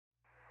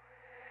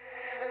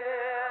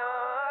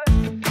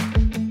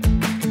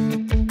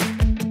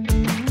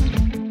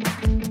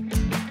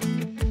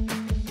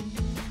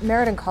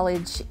Merredin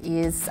College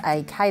is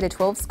a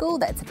K-12 school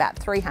that's about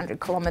 300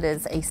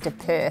 kilometres east of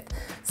Perth.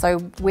 So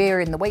we're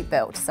in the wheat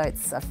belt, so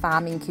it's a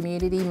farming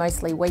community,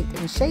 mostly wheat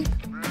and sheep.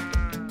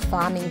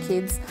 Farming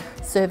kids,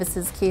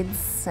 services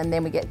kids, and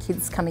then we get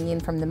kids coming in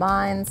from the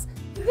mines.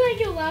 Look like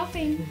you're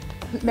laughing.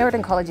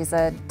 Merredin College is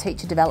a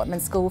teacher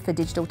development school for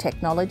digital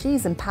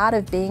technologies, and part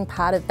of being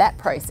part of that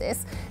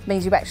process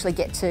means you actually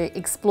get to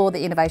explore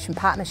the innovation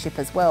partnership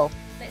as well.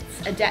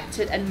 Let's adapt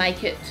it and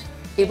make it.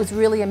 It was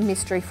really a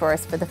mystery for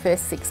us for the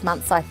first 6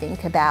 months, I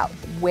think, about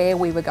where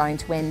we were going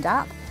to end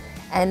up.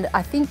 And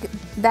I think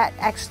that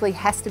actually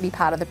has to be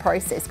part of the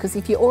process, because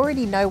if you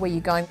already know where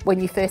you're going when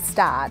you first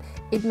start,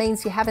 it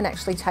means you haven't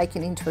actually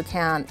taken into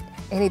account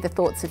any of the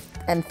thoughts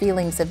and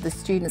feelings of the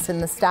students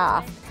and the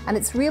staff. And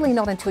it's really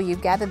not until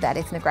you've gathered that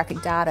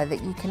ethnographic data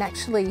that you can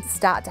actually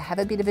start to have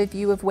a bit of a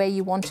view of where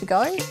you want to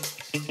go.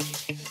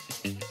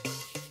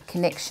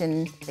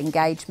 Connection,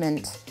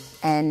 engagement,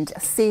 and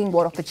seeing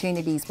what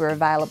opportunities were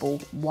available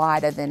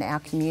wider than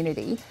our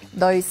community,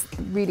 those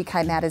really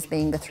came out as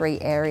being the 3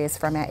 areas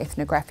from our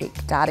ethnographic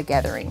data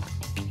gathering.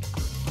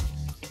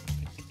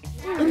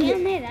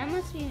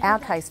 Our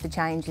case for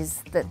change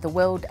is that the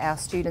world our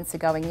students are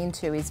going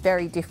into is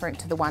very different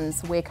to the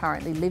ones we're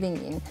currently living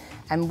in,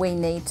 and we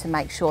need to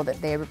make sure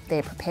that they're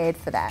prepared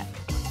for that.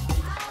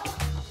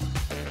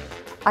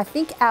 I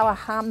think our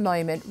aha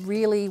moment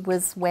really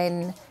was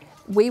when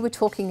we were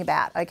talking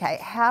about, okay,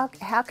 how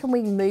can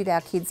we move our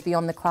kids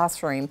beyond the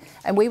classroom?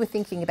 And we were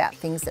thinking about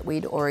things that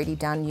we'd already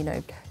done, you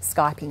know,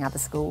 Skyping other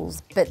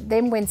schools. But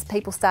then when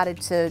people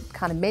started to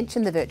kind of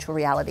mention the virtual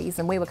realities,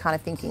 and we were kind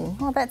of thinking,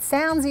 oh, that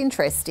sounds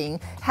interesting.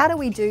 How do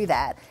we do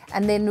that?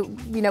 And then,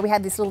 you know, we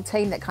had this little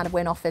team that kind of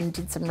went off and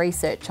did some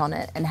research on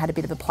it and had a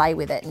bit of a play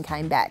with it and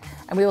came back.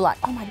 And we were like,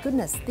 oh my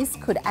goodness, this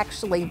could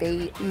actually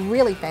be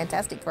really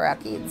fantastic for our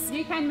kids.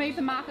 You can move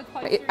the marker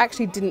closer. It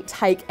actually didn't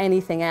take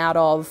anything out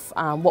of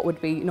what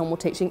would be normal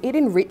teaching. It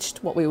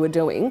enriched what we were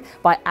doing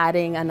by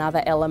adding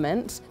another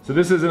element. So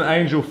this is an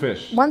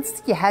angelfish.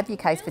 Once you have your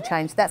case for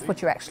change, that's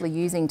what you're actually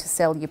using to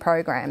sell your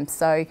program.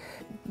 So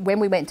when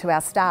we went to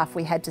our staff,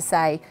 we had to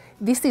say,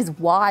 this is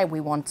why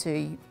we want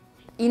to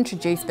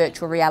introduce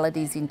virtual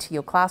realities into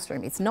your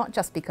classroom. It's not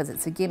just because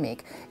it's a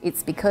gimmick,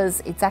 it's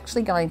because it's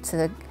actually going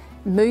to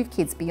move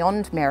kids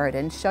beyond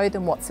Merredin, show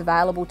them what's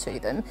available to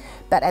them,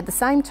 but at the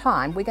same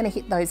time we're going to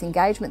hit those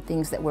engagement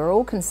things that we're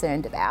all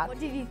concerned about.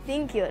 What did you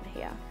think you would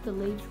hear? The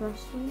leaves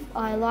rustling.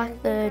 I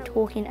like the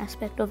talking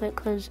aspect of it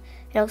because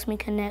it helps me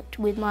connect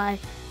with my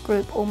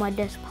group or my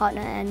desk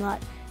partner and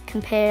like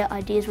compare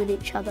ideas with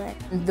each other.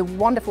 The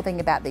wonderful thing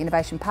about the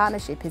Innovation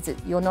Partnership is that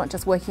you're not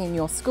just working in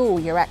your school,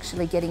 you're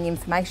actually getting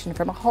information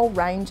from a whole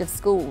range of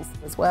schools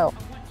as well.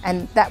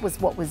 And that was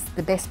what was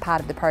the best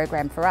part of the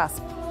program for us.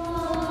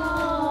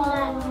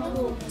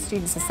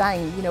 Students are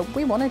saying, you know,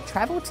 we want to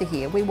travel to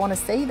here, we want to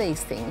see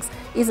these things.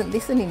 Isn't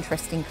this an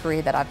interesting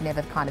career that I've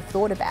never kind of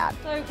thought about?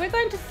 So we're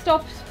going to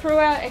stop through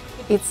our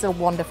expedition. It's a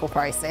wonderful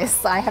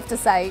process. I have to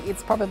say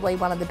it's probably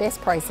one of the best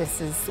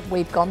processes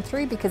we've gone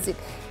through, because it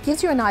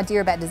gives you an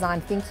idea about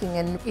design thinking,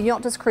 and you're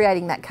not just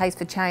creating that case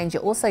for change,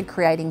 you're also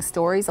creating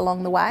stories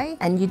along the way,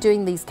 and you're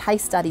doing these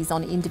case studies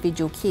on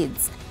individual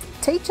kids.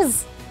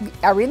 Teachers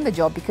are in the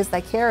job because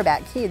they care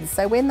about kids,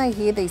 so when they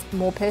hear these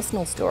more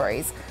personal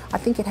stories, I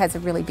think it has a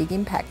really big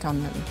impact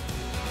on them.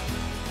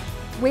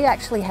 We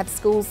actually have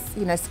schools,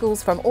 you know,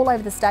 schools from all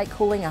over the state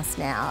calling us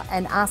now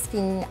and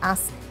asking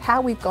us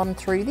how we've gone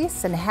through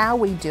this and how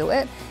we do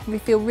it. And we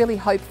feel really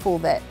hopeful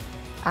that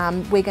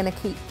we're going to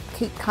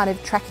keep kind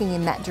of tracking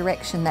in that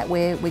direction, that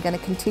we're going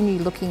to continue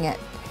looking at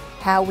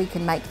how we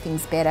can make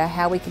things better,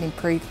 how we can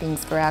improve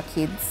things for our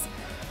kids,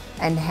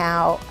 and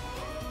how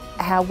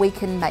we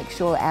can make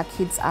sure our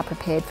kids are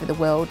prepared for the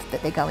world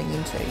that they're going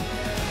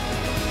into.